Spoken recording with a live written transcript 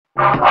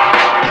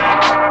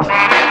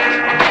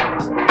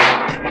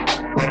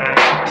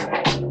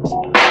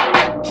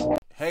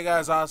Hey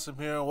guys, Awesome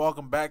here, and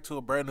welcome back to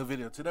a brand new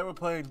video. Today we're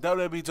playing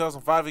WWE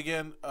 2005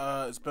 again.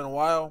 It's been a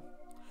while.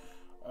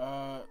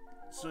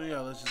 So yeah,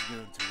 let's just get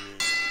into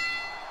it.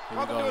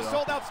 Welcome to a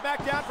sold-out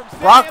SmackDown from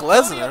Brock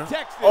Lesnar.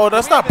 Oh,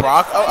 that's not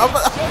Brock. Well,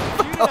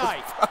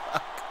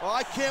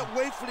 I can't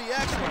wait for the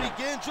action to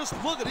begin. Just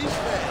look at these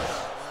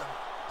fans.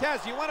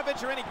 Taz, do you want to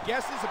venture any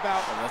guesses about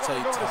that's what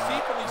how we're you going to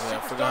see from these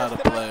I superstars forgot how to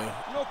tonight? play.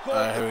 You know, Cole,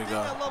 Alright, here we the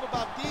go. thing I love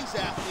about these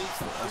athletes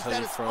is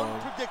that it's throw.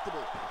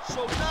 unpredictable.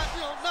 So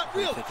not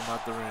really. Kick him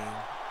out the ring.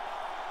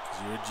 Cause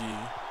you're a G.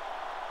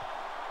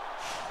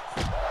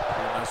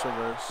 Nice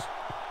reverse.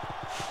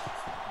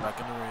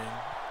 Back in the ring.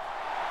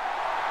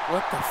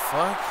 What the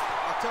fuck?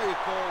 I'll tell you,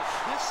 Cole,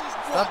 this is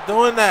Stop what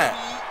doing that.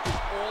 is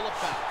all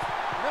about.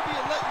 Whenever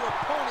you let your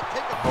opponent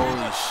take a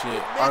Holy breather,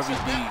 shit. it makes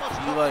it RVD, that much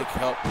you like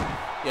help.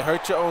 You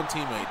hurt your own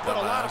teammate, Put a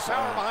lot of dumbass.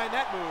 power behind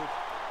that move.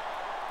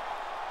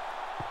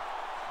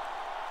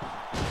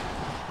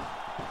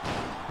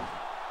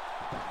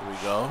 Here we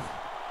go.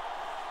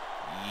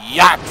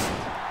 Yacht!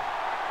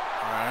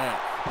 Alright.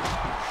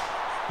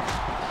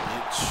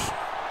 Bitch.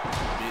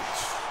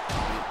 Bitch.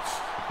 Bitch.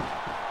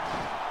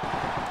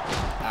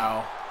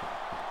 Ow.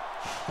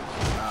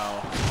 Ow.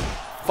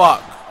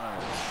 Fuck!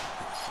 Alright.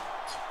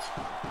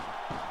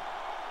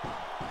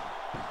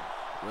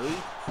 Really?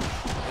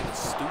 Nigga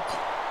stupid.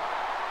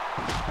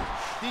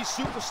 These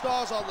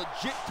superstars are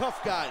legit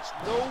tough guys,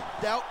 no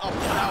doubt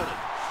about it.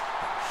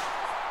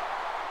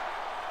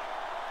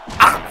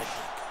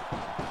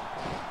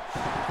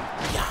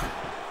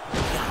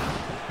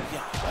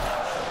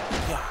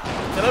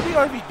 Can I be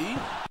RVD?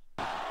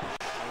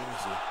 Let me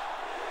see.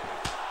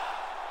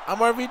 I'm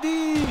RVD!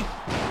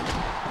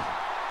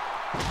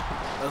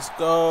 Let's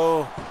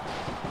go.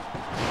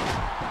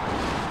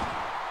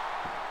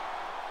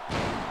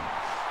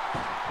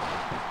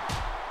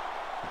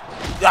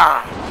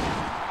 Yeah!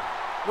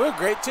 We're a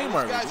great team,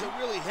 RVD. These guys are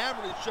really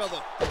hammering each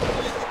other.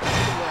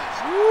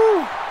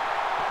 Woo!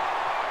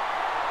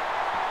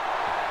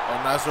 Oh,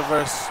 nice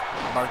reverse.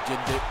 Mark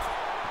Dick.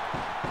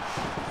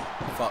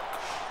 Fuck.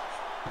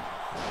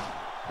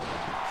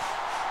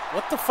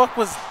 What the fuck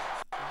was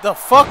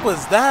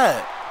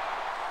that?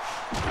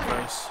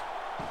 Reverse.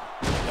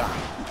 Yeah.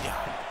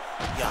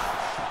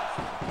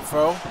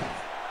 Throw.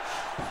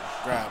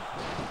 Grab.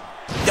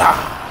 Yeah.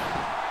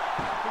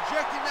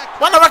 Projecting that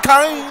One of a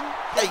kind.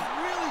 Hey.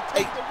 Really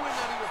take the win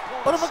out of your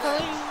opponent's One of a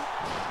kind.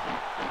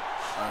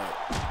 Alright.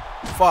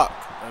 Fuck.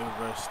 I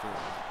reversed it.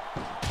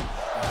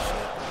 Oh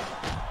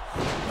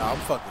shit. Nah,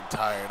 I'm fucking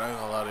tired. I ain't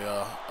gonna lie to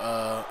y'all.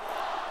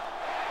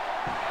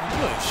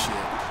 You ain't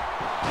shit.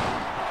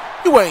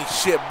 You ain't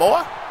shit,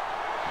 boy.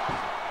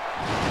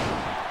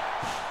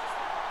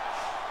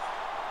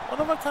 One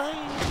of a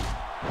kind.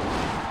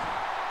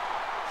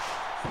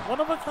 One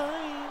of a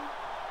kind.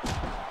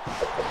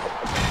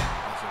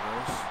 That's a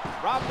verse.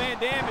 Rob Van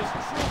Dam is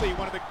truly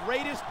one of the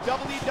greatest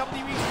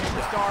WWE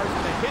superstars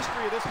in the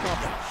history of this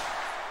company.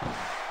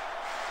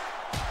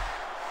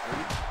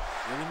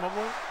 Really, my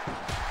boy?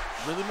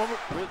 Really, my boy?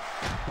 Really?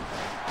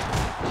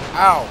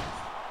 Ow.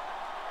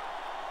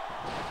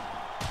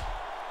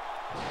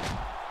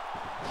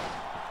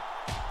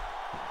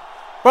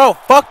 Bro,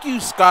 fuck you,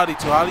 Scotty,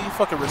 too. How do you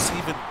fucking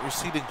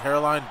receding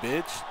hairline,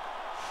 bitch?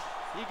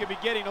 He could be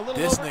getting a little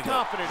This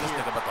overconfident nigga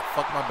here. about to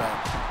fuck my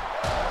back.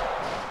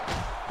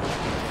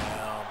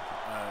 Damn.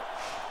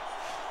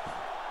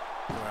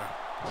 Alright.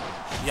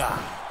 Yeah.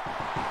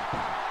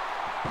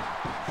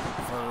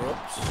 For the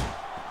ropes.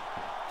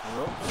 The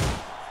ropes.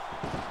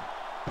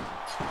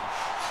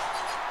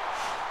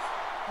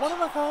 One of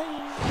a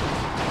kind.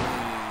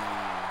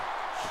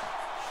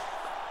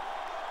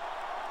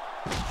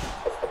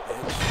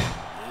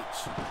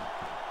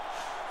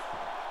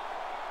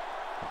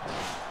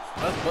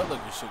 That's Butler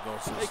should go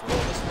so Hey, slow.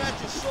 Cole, this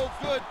match is so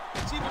good,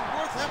 it's even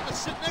worth having to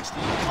sit next to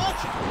you and watch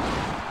it.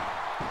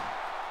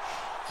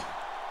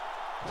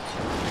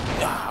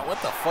 Yeah,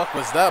 what the fuck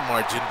was that,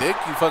 Margin Dick?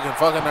 You fucking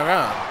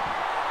around.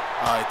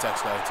 Oh, he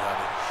text guy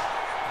Tittle.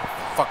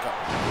 Fuck up.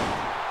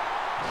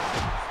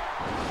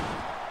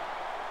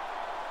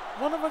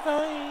 One of a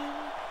kind.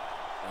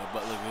 Hey,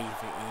 Butler, he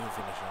didn't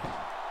finish him.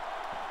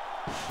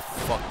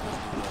 Fuck this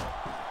dude up.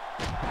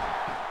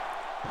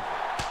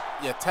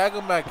 Yeah, tag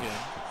him back in.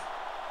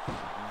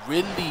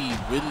 Really.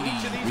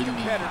 Each of these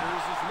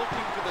competitors is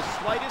looking for the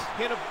slightest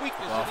hint of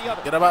weakness in the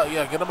other. Get him out,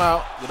 yeah, get him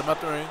out. Get him out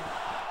the ring.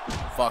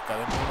 Fuck, I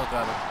didn't look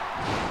at him.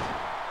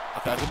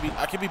 Okay,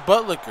 I can be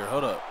butt licker.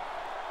 Hold up.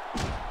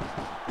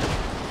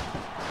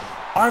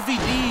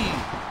 RVD.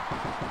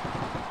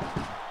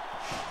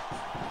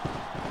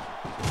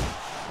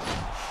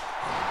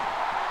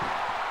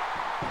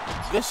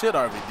 Good shit,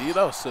 RVD.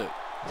 That was sick.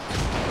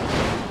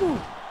 Woo.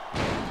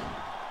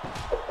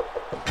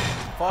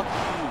 Fuck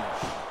you.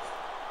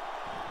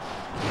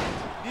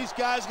 These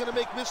guys are going to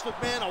make Mr.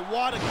 McMahon a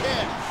wad of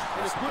cash.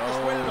 And his quickest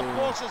way to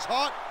force his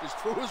heart is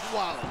through his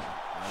wallet.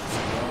 Let's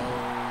go.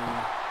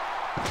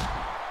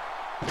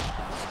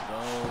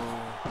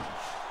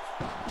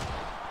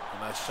 A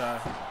nice try.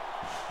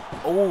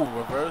 Oh,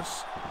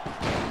 reverse.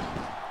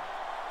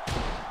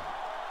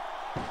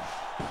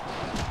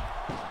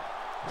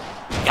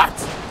 Got.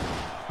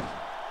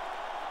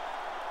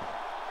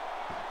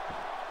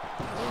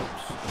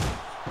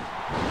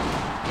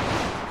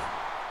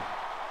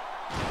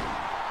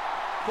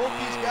 Both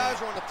these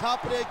guys are on the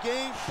top of their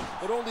game,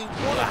 but only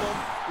one of them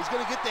is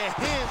going to get their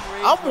hand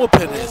raised. I'm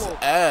whooping his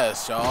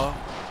ass, y'all.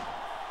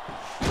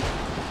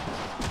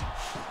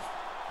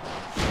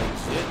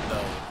 Shit,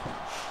 though.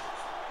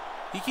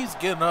 He keeps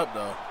getting up,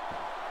 though.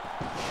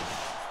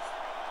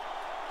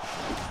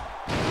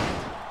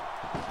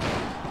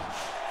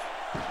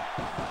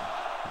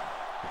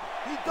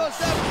 He does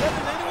that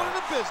better than anyone in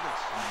the business.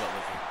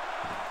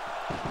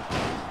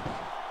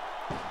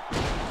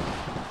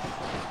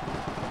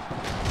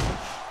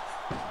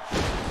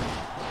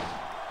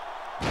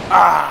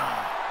 Ah!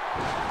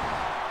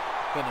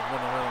 Hit him.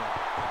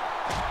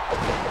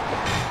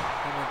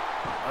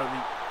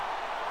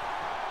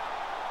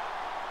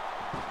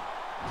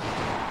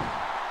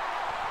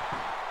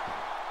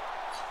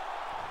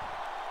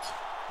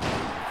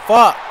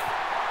 Fuck!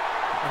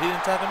 He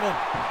didn't tag him in.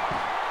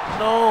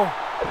 No.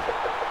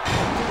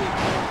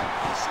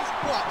 This is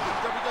what the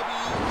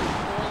WWE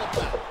is all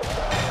about.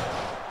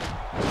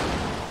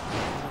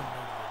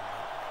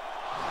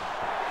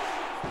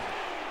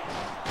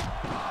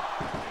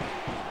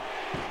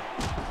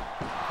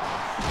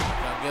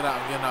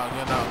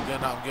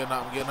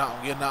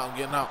 I'm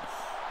getting out.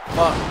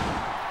 Fuck.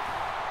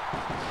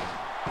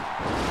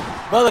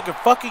 Brother can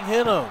fucking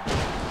hit him.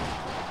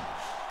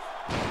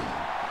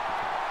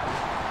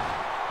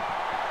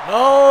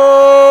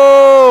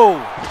 No!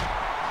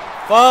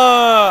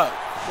 Fuck!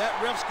 That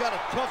ref's got a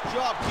tough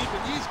job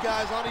keeping these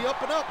guys on the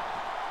up and up.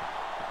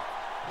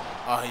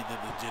 Oh, he did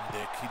the gin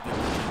dick.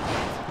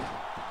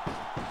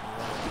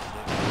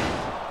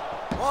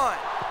 One,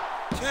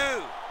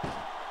 two.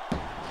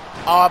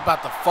 Oh, I'm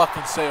about to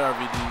fucking say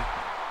RVD.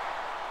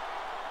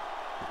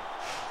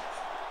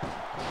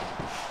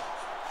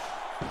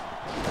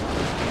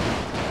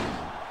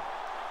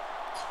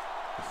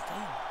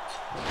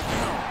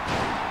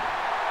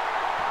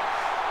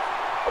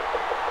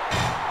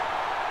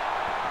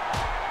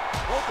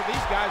 Both of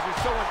these guys are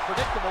so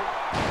unpredictable.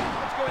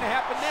 What's going to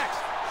happen next?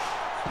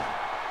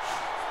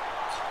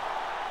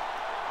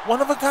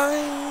 One of a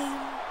kind.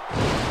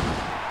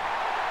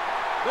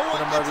 No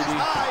one gets as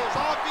high as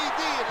RVD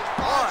in his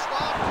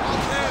five-star. 1,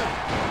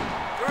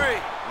 2,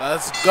 3.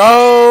 Let's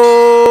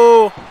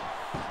go.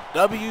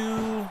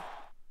 W.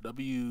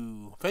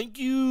 Thank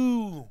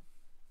you.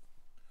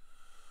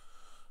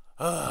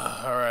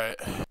 All right.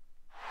 Y'all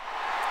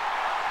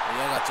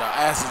got y'all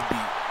asses beat.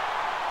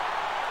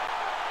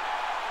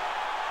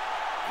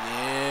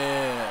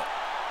 Yeah.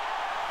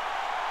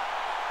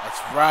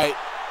 That's right.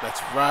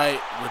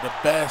 We're the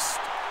best.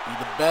 We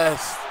the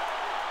best.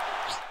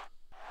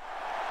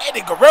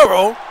 Eddie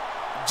Guerrero?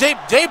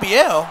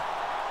 JBL?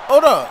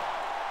 Hold up.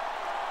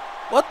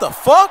 What the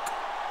fuck?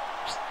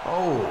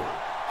 Oh,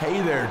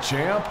 hey there,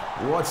 champ.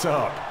 What's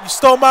up? You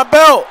stole my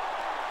belt.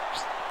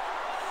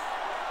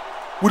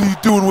 What are you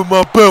doing with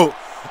my belt?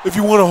 If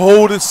you want to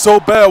hold it so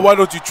bad, why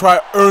don't you try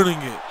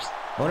earning it?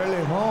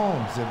 Orale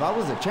Holmes, if I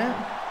was a champ,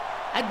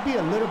 I'd be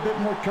a little bit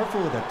more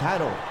careful with the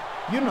title.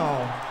 You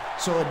know,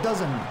 so it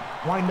doesn't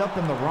wind up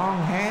in the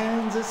wrong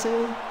hands, I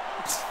say.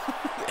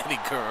 Eddie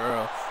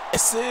Guerrero.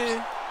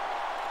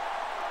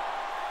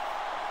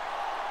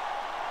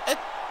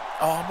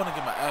 Oh, I'm gonna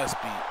get my ass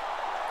beat.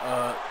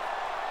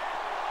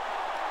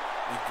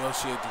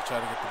 Negotiate to try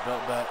to get the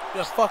belt back.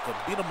 Yeah, fuck him.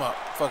 Beat him up.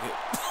 Fuck it.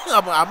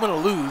 I'm gonna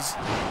lose.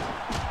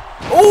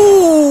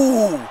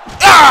 Ooh!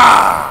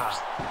 Ah!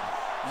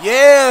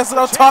 Yeah, that's what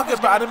I'm talking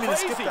about. I didn't mean to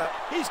skip that.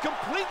 He's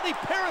completely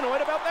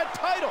paranoid about that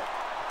title.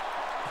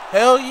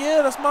 Hell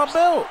yeah, that's my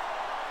belt.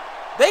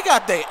 They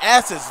got their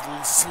asses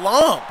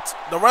slumped.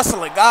 The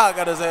wrestling guy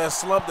got his ass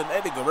slumped, and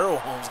Eddie Guerrero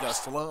Holmes got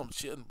slumped.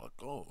 Shit,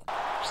 oh.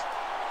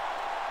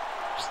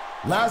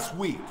 Last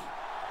week,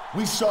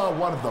 we saw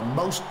one of the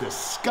most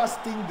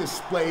disgusting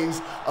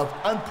displays of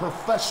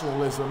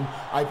unprofessionalism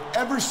I've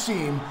ever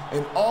seen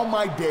in all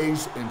my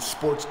days in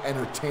sports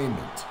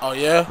entertainment. Oh,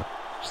 yeah?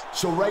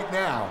 So right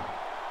now,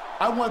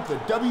 I want the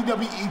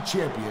WWE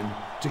champion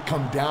to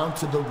come down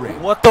to the ring.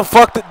 What the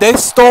fuck? They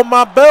stole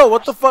my belt.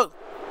 What the fuck?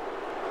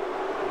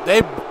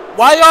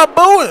 Why y'all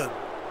booing?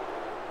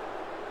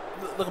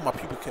 Look at my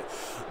pubic hair.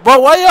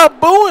 Bro, why y'all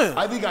booing?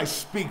 I think I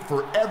speak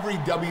for every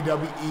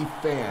WWE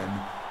fan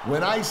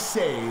when I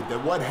say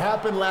that what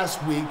happened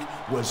last week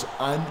was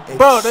unacceptable.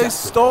 Bro, they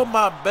stole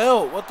my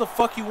belt. What the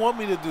fuck you want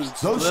me to do?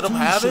 Those Let them two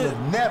have should it?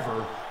 have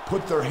never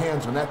put their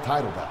hands on that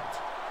title belt.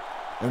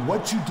 And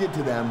what you did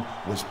to them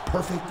was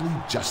perfectly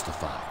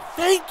justified.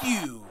 Thank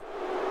you.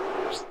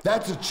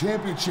 That's a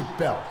championship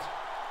belt.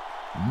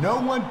 No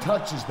one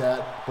touches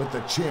that but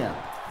the champ.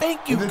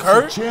 Thank you, and it's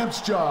Kurt. the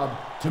champ's job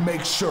to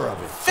make sure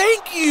of it.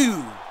 Thank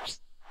you.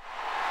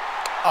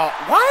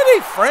 Why are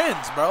they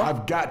friends, bro?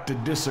 I've got to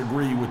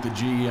disagree with the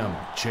GM,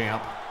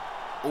 champ.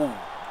 Ooh.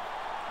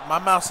 My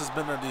mouse has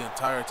been there the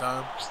entire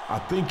time. I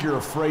think you're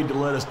afraid to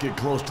let us get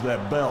close to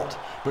that belt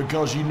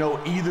because you know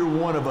either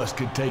one of us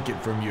could take it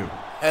from you.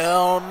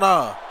 Hell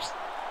nah.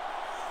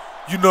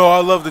 You know I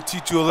love to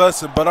teach you a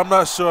lesson, but I'm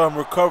not sure I'm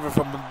recovering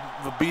from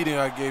the beating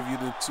I gave you.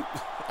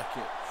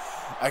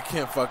 I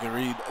can't fucking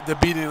read. The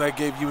beating I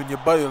gave you and your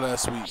buddy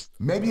last week.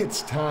 Maybe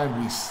it's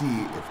time we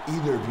see if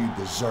either of you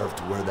deserve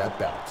to wear that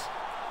belt.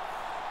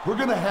 We're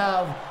gonna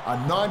have a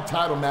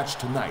non-title match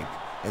tonight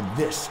in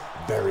this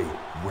very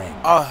ring.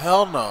 Oh,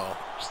 hell no.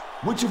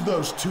 Which of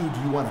those two do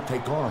you want to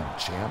take on,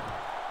 champ?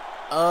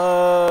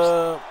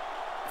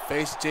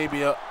 Face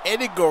JBL.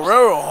 Eddie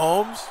Guerrero,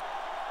 Holmes.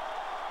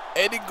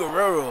 Eddie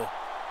Guerrero.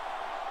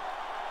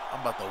 I'm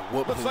about to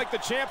whoop him. Looks like the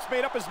champ's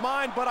made up his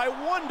mind, but I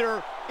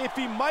wonder if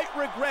he might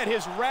regret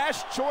his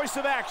rash choice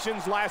of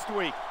actions last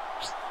week.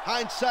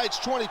 Hindsight's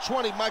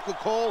 20/20, Michael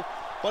Cole.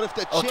 But if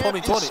the champ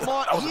 2020. is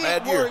smart, That was a he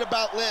bad ain't year. worried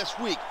about last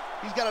week.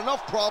 He's got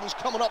enough problems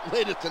coming up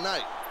later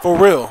tonight. For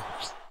real.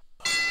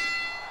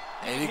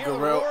 Eddie Hear the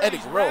Guerrero. roar of Eddie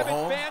these Guerrero, rabid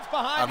Holmes. fans I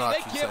behind know I me.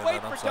 keep They can't saying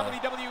wait that, I'm for sorry.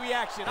 WWE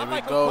action. Here I'm we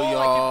Michael go, Cole. I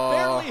y'all. can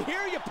barely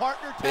hear you,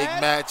 partner Big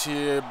Taz. match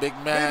here. Big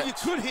match. Maybe you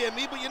could hear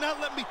me, but you're not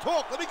letting me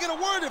talk. Let me get a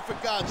word in for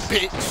God's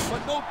sake. Bitch.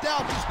 But no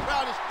doubt this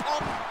crowd is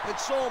pumped, and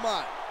so am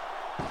I.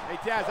 Hey,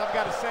 Taz, I've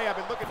got to say, I've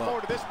been looking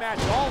forward to this match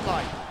all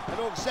night. I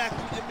know exactly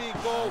what you mean,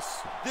 Cole.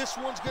 Nice. This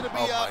one's going to be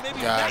Oh my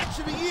maybe God. match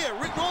of the year,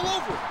 written all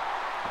over it.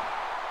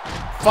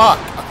 Fuck.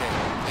 Okay.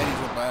 Eddie's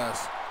with my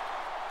ass.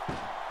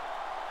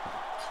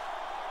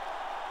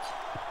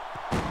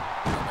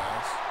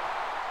 Dumbass.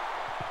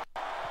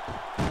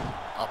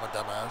 I'm a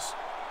dumbass.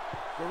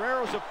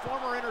 Guerrero's a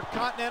former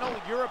Intercontinental,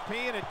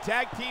 European, and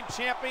Tag Team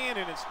Champion,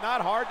 and it's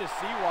not hard to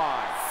see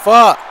why.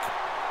 Fuck.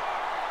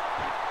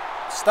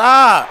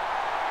 Stop.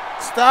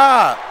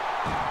 Stop.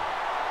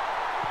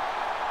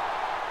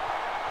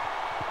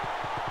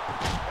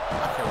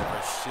 I can't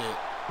remember shit.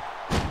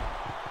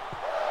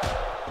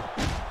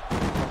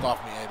 Fuck off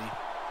me, Eddie.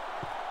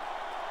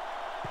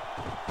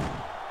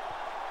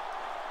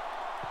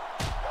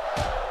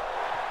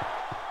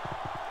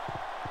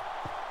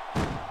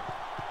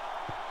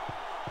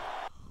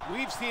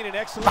 We've seen an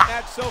excellent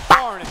match so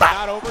far, and it's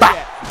not over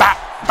yet. Bop,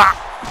 bop,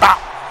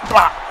 bop,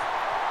 bop.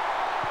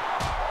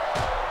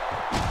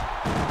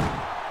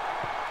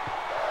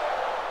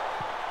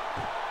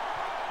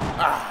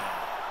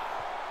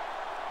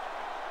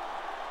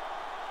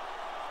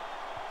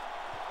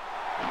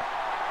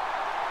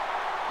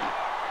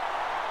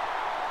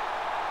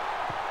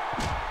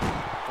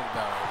 Fuck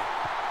down, Eddie.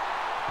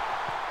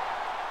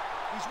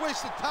 He's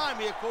wasting time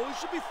here, Cole. He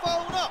should be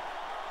following up.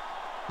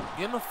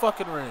 Get in the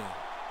fucking ring.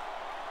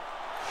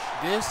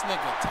 This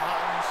nigga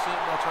taunting shit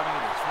while trying to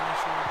get his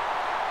finisher.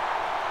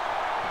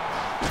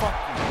 Fuck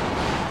you.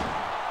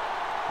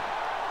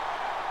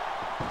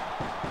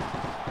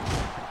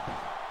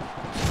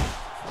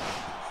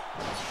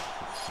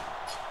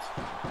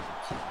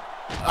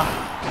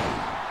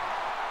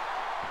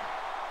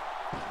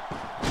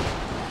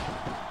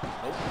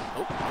 Nope,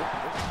 nope, nope,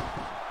 nope.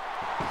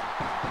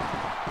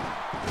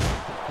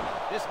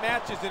 This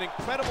match is an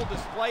incredible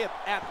display of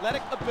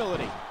athletic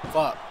ability.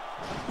 Fuck.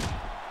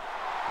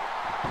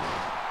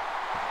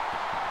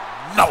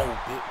 No,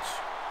 bitch.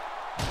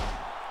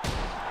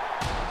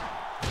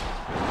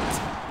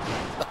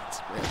 That's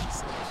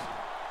racist.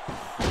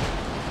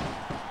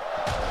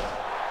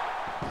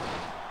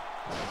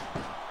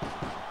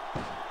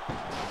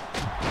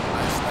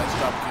 Nice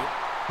drop kick.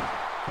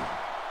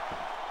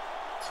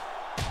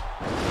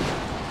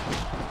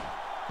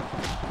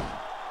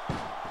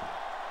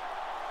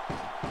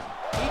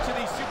 Each of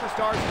these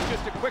superstars is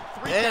just a quick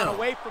 3 Damn. count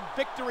away from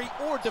victory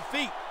or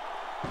defeat.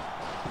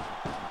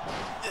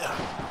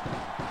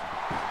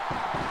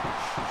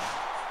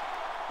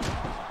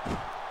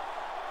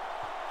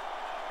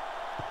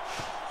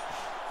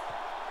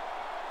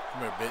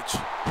 Come here, bitch.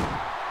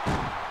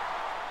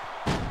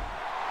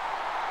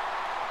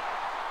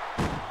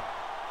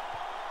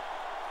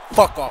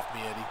 Fuck off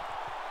me, Eddie.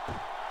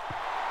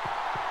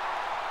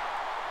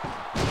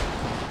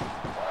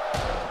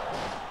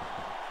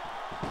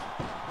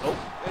 Nope.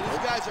 And these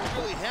guys are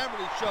really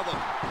hammering each other.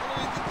 I don't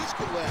even think this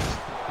could last.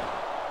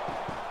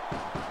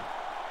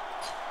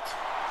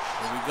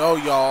 Here we go,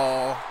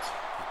 y'all.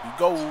 Here we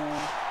go.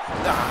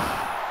 Ah.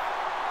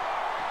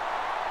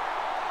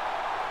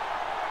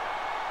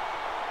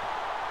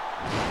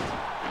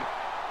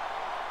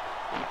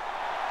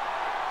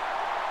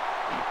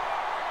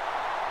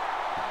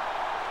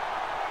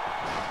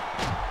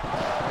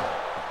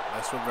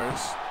 Nice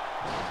reverse.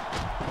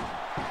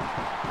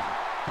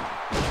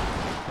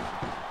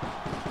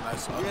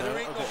 Nice. Okay, Yeah, there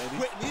ain't okay, no Eddie.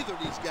 quitting either of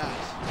these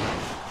guys.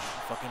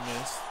 Fucking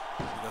miss.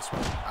 Guess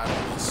what? I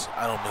don't miss.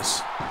 I don't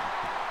miss.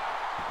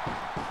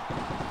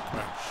 Come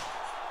here.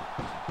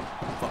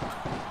 Fuck.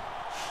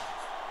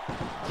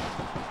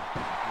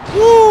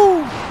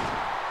 Woo!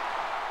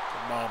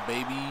 Come on,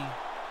 baby.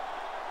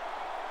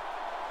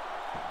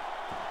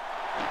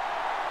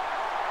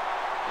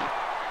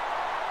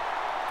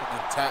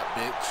 Fucking tap,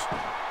 bitch.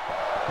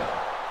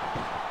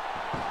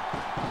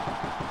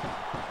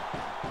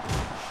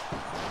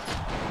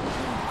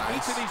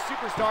 Each of these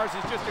superstars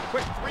is just a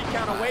quick 3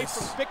 count away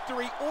from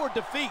victory or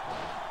defeat.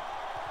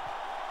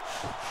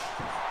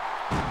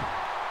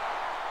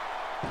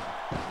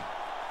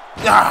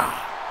 Ah!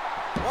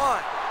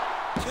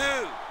 1,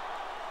 2.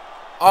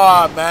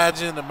 Oh,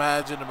 imagine.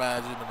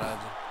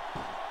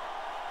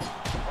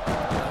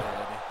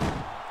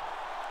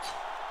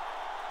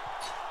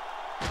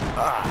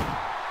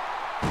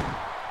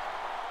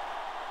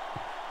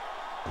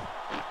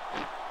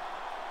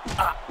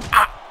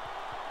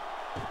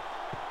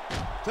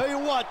 Tell you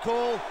what,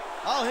 Cole,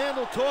 I'll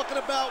handle talking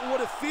about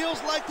what it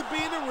feels like to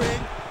be in the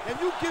ring, and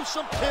you give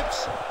some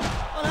tips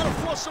on how to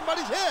floss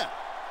somebody's hair.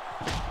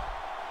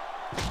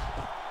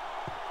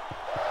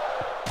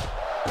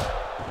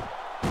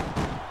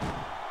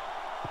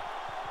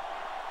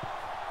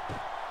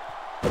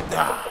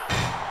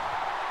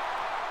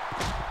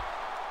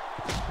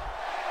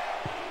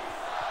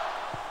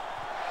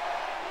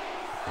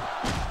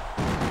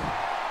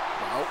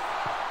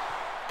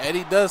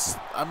 Eddie does,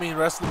 I mean,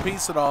 rest in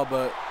peace and all,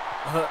 but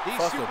these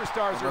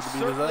superstars are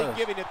certainly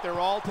giving it their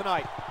all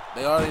tonight.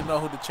 They already know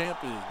who the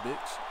champ is, bitch.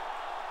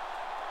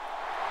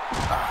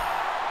 Fuck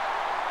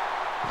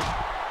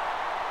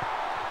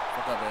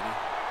up, Eddie.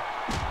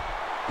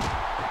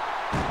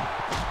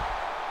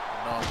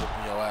 No, I'm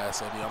whipping your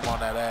ass, Eddie. I'm on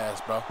that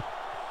ass, bro.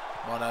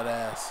 I'm on that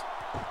ass.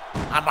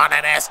 I'm on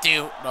that ass,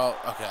 too. No,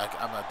 okay,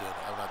 I'm not doing it.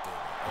 I'm not taking it.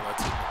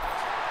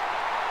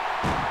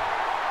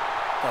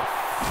 The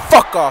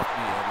fuck off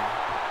me, Eddie.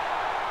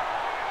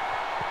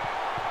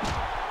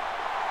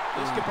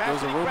 This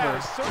capacity crowd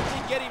is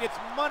certainly getting its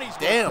money's worth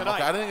tonight.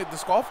 Okay, I didn't get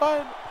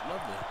disqualified?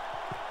 Lovely.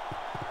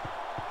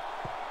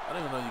 I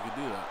didn't even know you could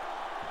do that.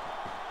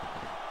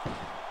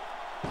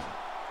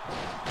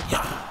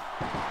 Yeah.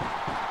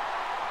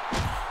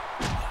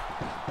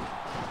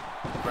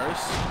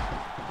 Reverse.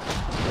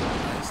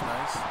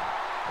 Nice.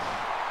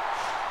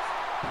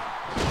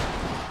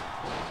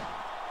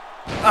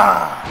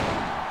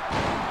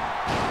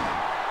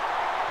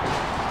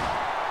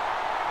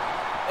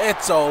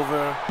 It's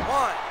over.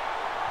 1.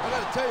 I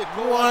gotta tell you,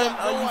 Cole,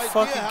 Are you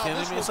fucking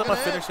kidding me? Some of my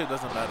finisher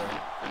doesn't matter.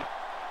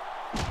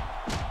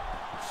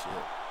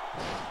 Shit.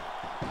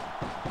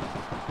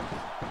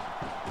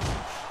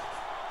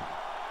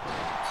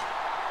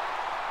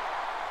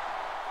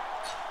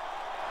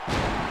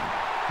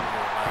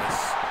 Oh,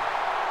 nice.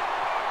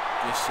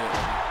 Good shit.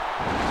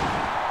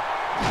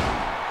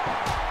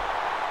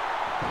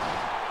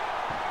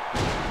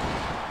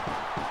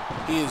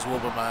 He is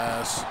whooping my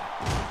ass.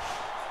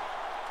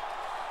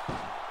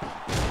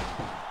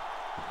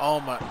 Oh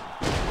my.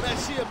 When I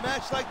see a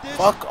match like this,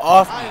 fuck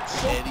off me, I am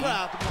so Eddie.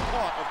 proud to be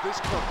part of this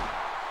company.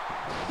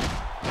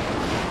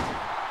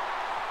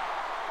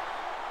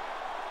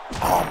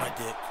 Oh, my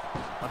dick.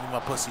 I mean, my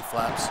pussy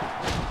flaps.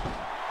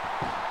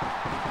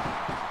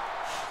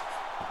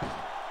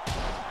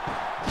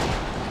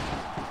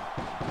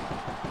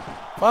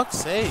 Fuck's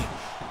sake.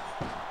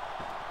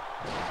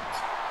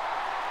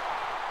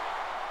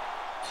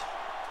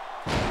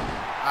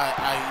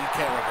 You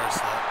can't reverse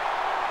that.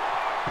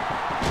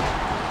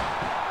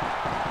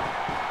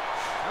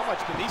 How much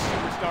can these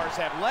superstars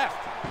have left?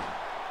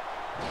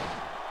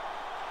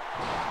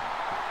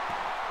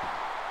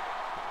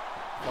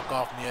 Fuck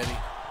off me, Eddie.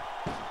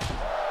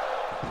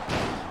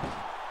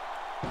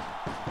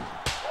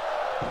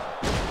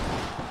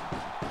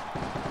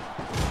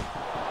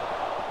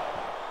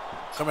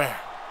 Come here.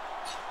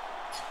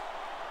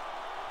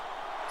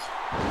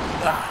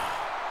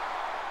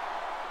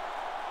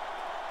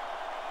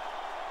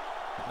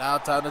 Now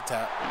time to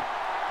tap.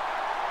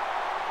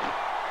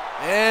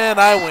 And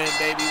I win,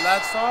 baby.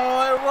 That's all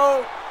I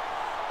wrote.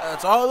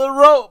 That's all I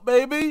wrote,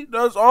 baby.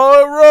 That's all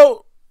I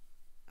wrote.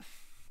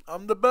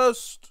 I'm the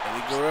best.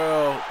 Eddie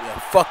Guerrero. Yeah,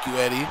 fuck you,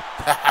 Eddie.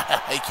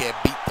 He can't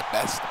beat the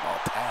best of all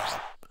time.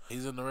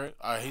 He's in the ring?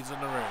 All right, he's in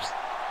the ring.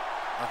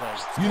 Okay.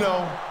 You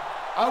know,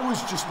 I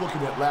was just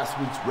looking at last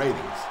week's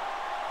ratings,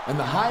 and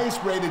the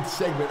highest rated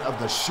segment of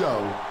the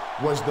show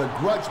was the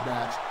grudge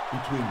match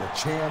between the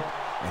champ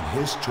and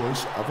his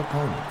choice of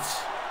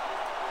opponents.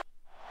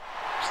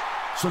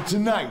 So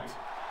tonight,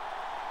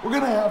 we're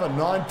gonna have a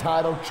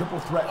non-title triple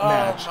threat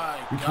match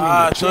between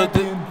the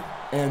champion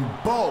and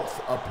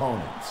both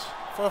opponents.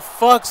 For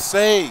fuck's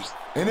sake.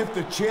 And if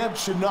the champ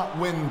should not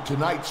win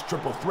tonight's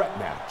triple threat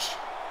match,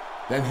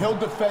 then he'll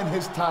defend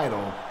his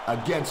title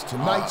against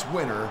tonight's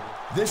winner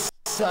this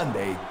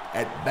Sunday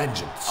at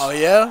Vengeance. Oh,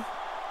 yeah?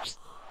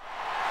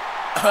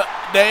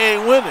 They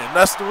ain't winning.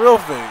 That's the real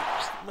thing.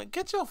 Man,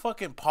 get your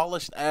fucking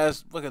polished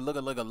ass fucking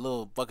looking like a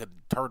little fucking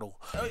turtle.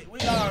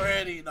 We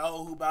already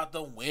know who about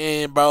to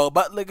win, bro.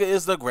 But nigga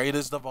is the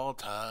greatest of all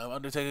time.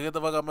 Undertaker, get the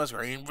fuck out my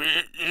screen.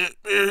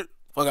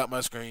 Fuck out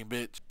my screen,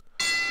 bitch.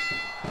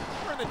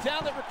 We're in the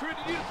town that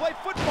recruited you to play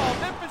football,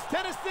 Memphis,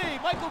 Tennessee.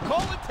 Michael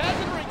Cole and Taz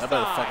at ringside. I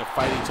better fucking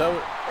fight each other.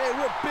 Hey,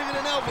 we're bigger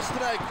than Elvis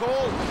tonight,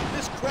 Cole.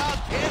 This crowd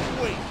can't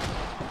wait.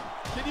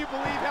 Can you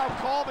believe how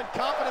calm and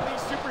confident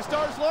these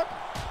superstars look?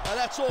 Now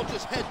that's all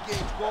just head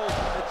games, Cole.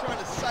 They're trying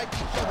to psych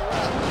each other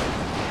out.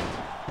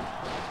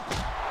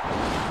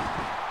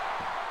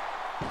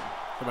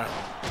 Come on.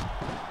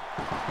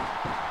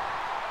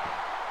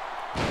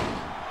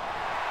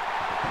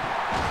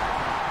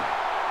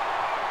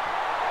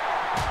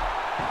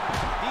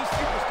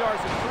 superstars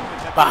have proven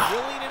that they're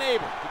willing and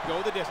able to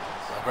go the distance.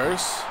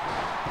 Reverse.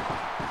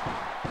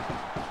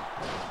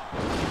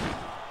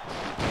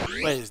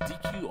 Wait, is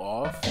DQ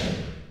off?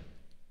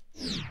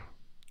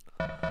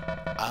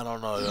 I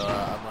don't know, yo.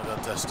 I'm not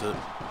gonna test it.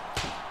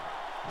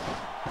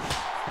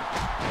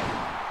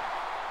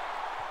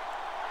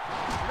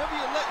 Whenever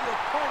you let your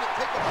opponent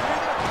take a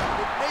breather,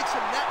 it makes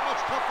him that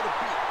much tougher to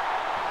beat.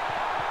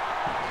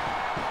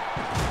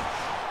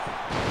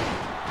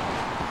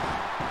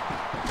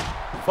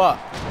 Fuck.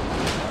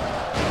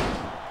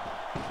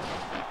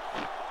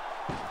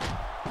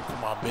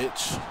 Come on,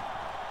 bitch.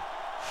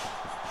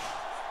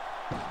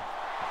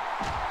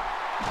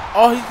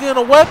 Oh, he's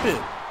getting a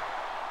weapon.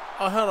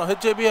 Oh, hell no. Hit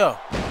JBL.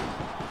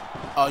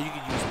 Oh, you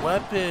can use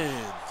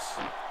weapons.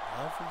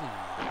 Lovely.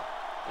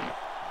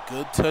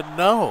 Good to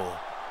know.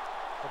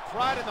 The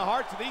pride in the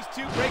hearts of these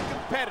two great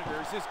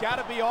competitors has got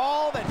to be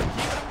all that's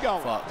keeping them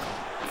going. Fuck.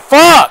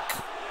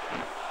 Fuck!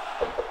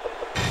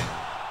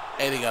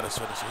 And he got his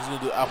finisher. He's going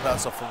to do El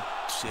Paso from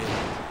shit.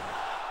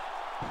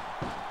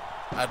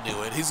 I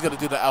knew it. He's going to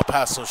do the El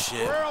Paso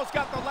shit. Guerrero's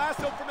got the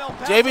lasso from El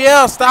Paso.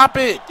 JBL, stop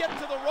it. Get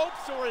to the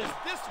ropes, or is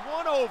this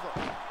one over?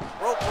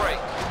 Rope break.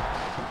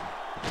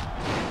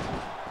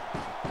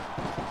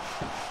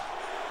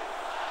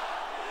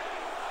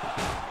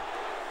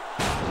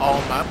 Oh,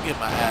 man, I'm getting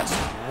my ass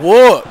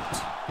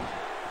whooped.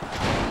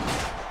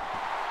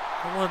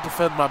 I want to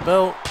defend my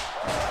belt.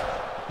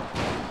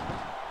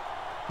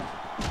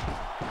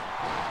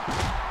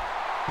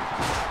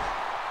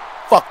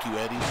 Fuck you,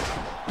 Eddie.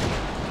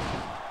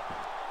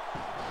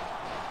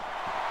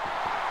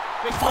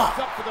 Big thumbs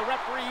up to the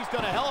referee. He's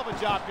done a hell of a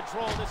job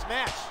controlling this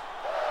match.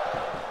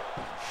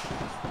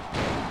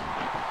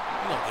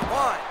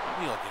 One,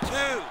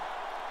 two.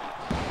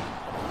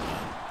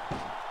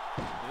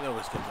 He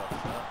always gets off of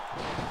that.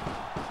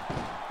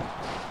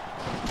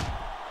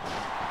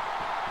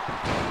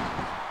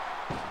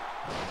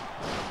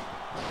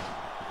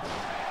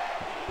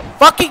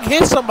 Fucking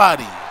hit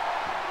somebody.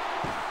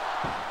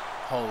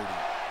 Holy.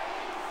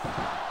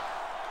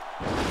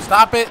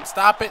 Stop it,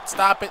 stop it,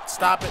 stop it,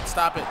 stop it,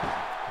 stop it.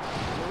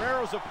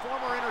 Guerrero's a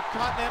former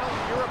Intercontinental,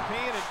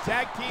 European, and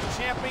Tag Team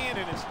Champion,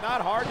 and it's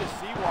not hard to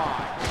see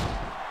why.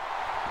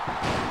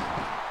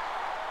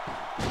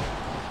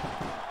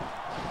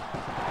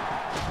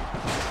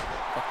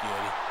 Fuck you,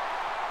 Eddie.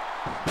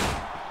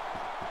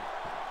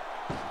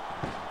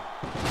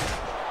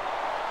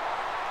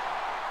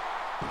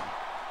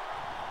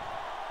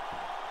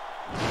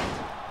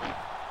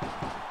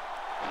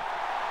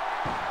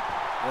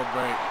 What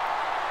break?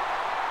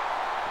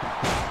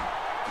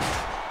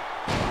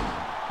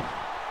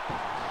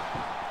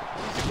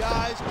 These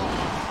guys are on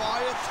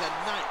fire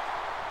tonight.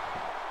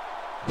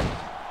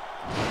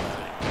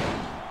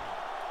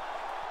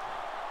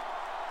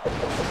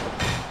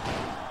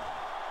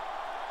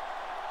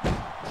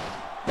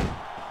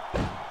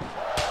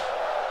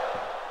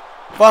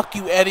 Fuck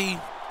you, Eddie.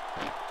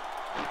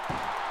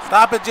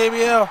 Stop it,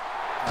 JBL.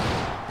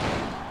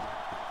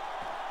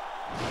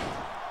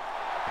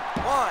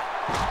 One.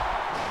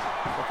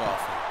 Fuck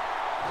off.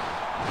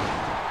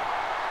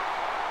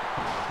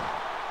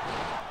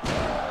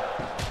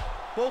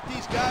 Both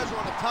these guys are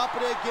on the top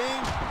of their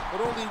game,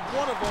 but only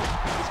one of them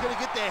is going to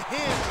get their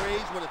hand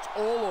raised when it's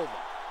all over.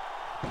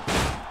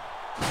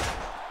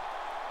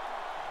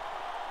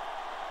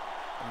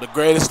 I'm the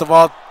greatest of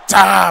all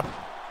time.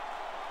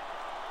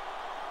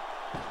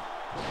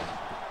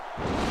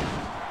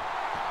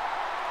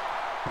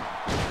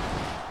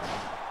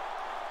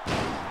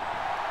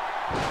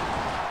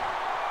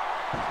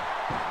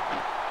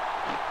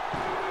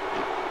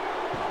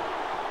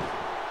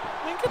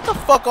 Man, get the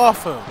fuck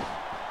off him.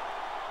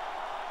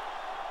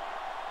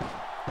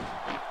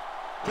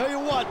 Tell you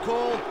what,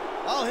 Cole,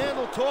 I'll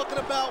handle talking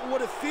about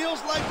what it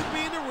feels like to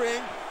be in the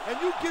ring,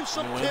 and you give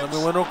some tips Let me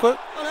win real quick.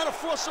 on how to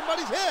force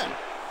somebody's head.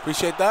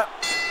 Appreciate that.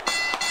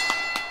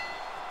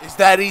 It's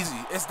that easy.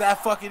 It's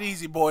that fucking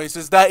easy, boys.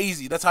 It's that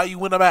easy. That's how you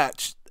win a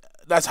match.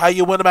 That's how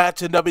you win a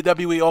match in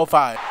WWE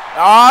 05.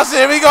 Oh, so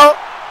here we go.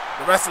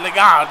 The wrestling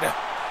god.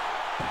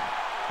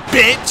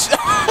 Bitch.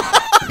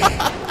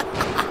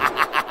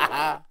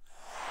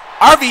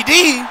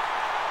 RVD.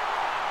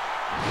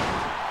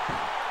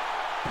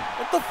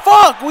 What the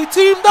fuck? We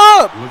teamed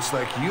up. Looks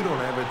like you don't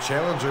have a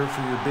challenger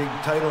for your big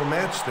title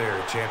match there,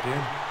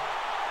 champion.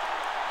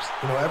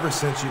 You know, ever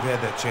since you've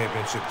had that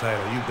championship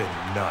title, you've been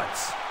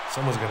nuts.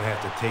 Someone's going to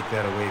have to take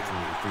that away from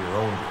you for your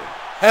own good.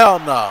 Hell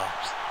no.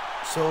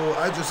 So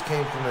I just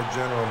came from the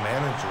general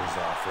manager's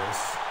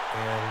office,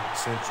 and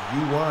since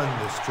you won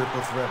this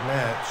triple threat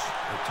match,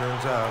 it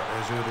turns out,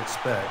 as you would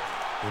expect,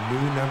 the new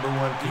 #1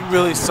 contender. You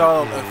really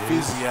sound is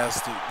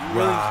enthusiastic.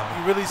 You Rob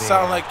really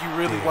sound like you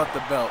really Van want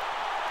the belt.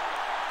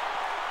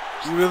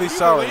 You really Can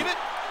you sound believe like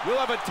it? We'll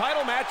have a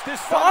title match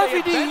this But Sunday.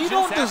 at RVD, you Vengeance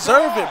don't after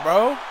deserve all. it,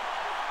 bro.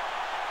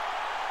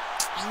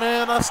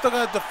 Man, I still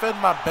gotta defend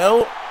my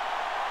belt.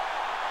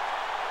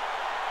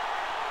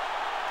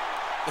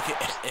 Look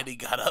at Eddie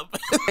got up.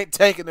 Ain't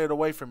taking it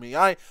away from me.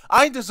 I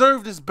ain't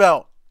deserve this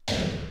belt.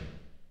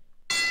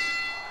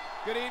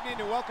 Good evening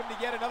and welcome to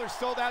yet another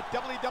sold-out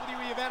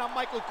WWE event. I'm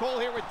Michael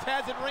Cole here with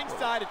Taz at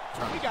ringside,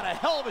 and we got a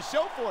hell of a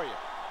show for you.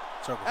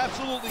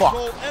 Absolutely,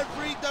 Cole.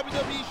 Every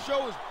WWE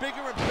show is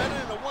bigger and better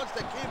than the ones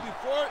that came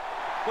before it,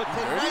 but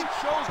tonight's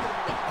show is going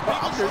to be the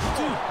biggest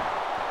show.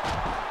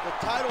 The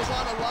title's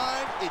on the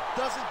line. It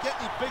doesn't get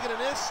any bigger than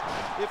this.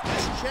 If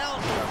this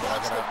challenger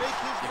wants to make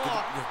his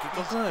mark,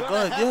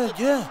 go ahead.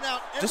 Yeah.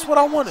 Just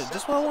what I wanted.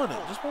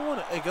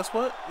 Hey, guess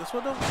what?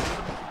 Though?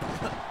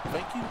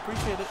 Thank you.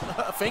 Appreciate it.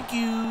 Thank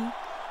you.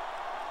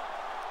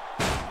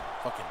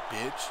 Fucking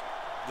bitch.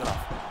 Get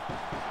off.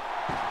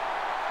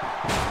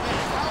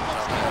 And how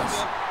much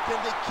longer can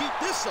they keep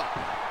this up?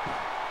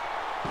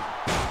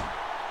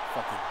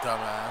 Fucking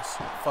dumbass.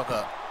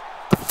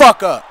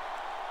 Fuck up.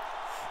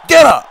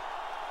 Get up.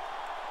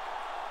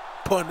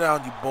 Putting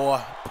down you, boy.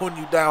 Putting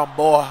you down,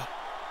 boy.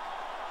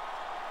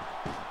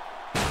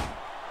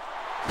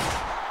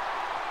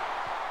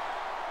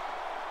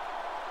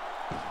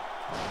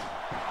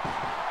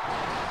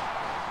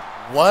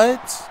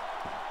 What?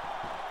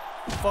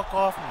 Fuck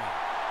off me.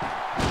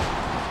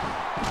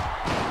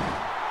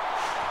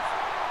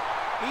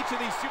 Each of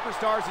these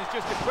superstars is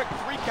just a quick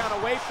 3 count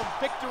away from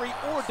victory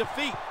or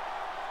defeat.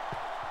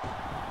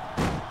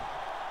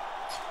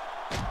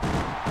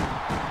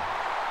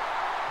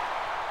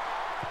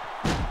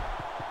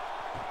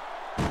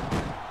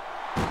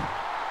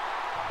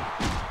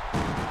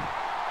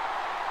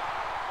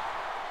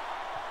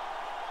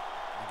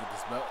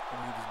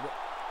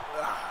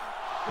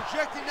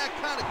 Projecting that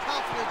kind of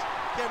confidence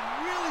can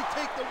really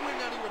take the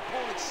wind out of your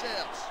opponent's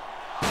sails.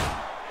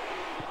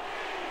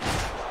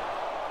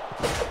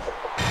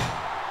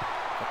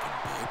 Fucking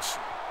bitch.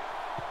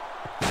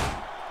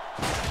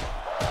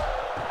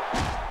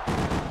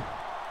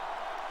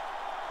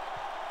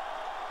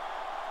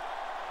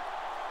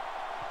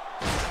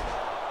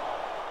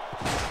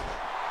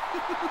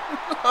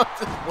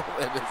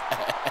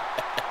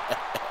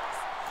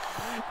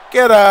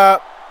 Get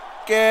up.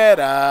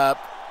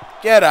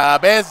 Get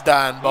up, it's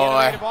done,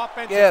 boy.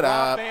 Get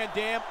up. Van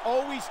Dam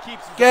always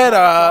keeps his Get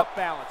up. off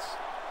balance.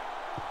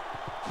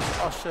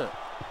 Oh shit.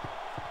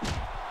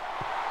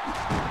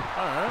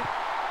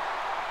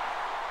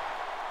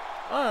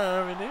 Alright,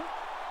 everything.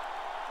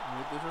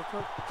 Move this real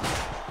quick.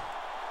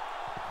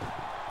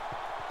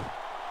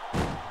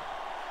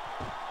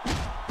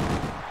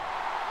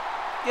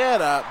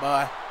 Get up,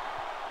 boy.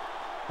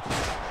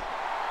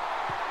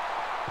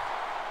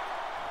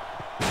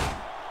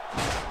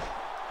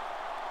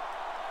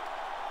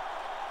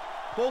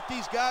 Both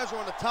these guys are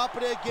on the top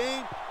of their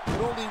game,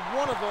 but only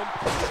one of them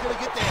is going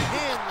to get their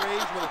hand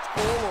raised when it's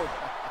all over.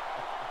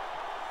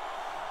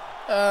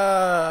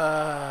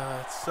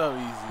 It's so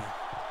easy.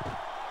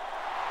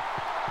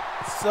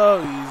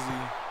 So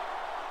easy.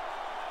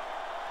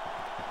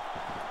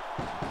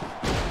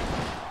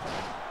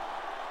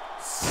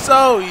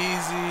 So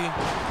easy.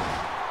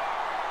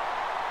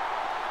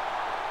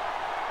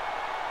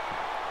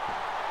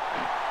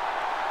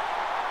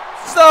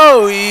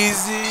 So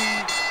easy.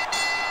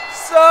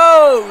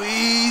 So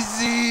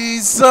easy.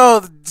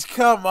 So,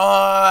 come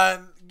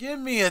on. Give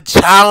me a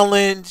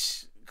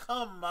challenge.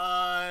 Come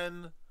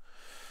on.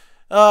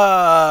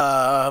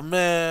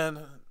 Man.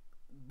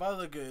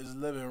 Balaka is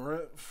living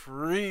rent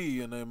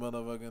free in their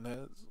motherfucking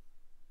heads.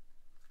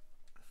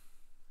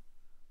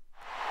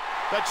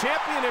 The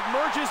champion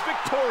emerges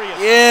victorious.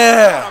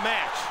 Yeah. What a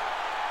match.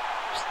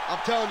 I'm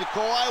telling you,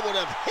 Cole, I would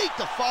have hate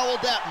to follow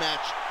that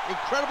match.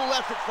 Incredible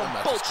effort from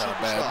both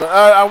superstars. Bad, but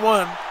I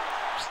won.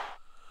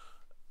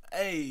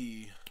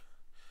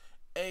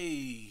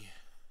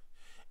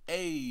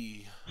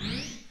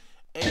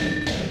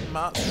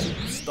 My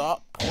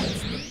superstar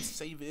points. Let me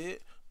save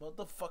it.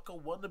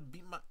 Motherfucker wanna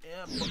beat my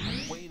ass, but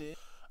I'm waiting.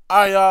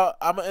 Alright, y'all.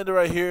 I'm gonna end it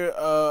right here.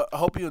 I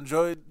hope you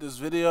enjoyed this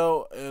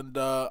video, and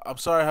I'm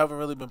sorry I haven't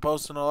really been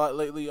posting a lot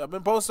lately. I've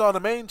been posting on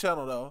the main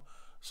channel though,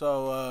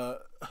 so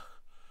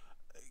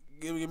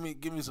give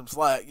me some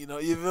slack. You know,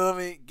 you feel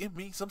me? Give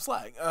me some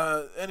slack.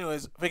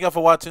 Anyways, thank y'all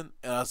for watching,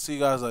 and I'll see you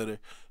guys later.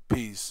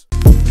 Peace.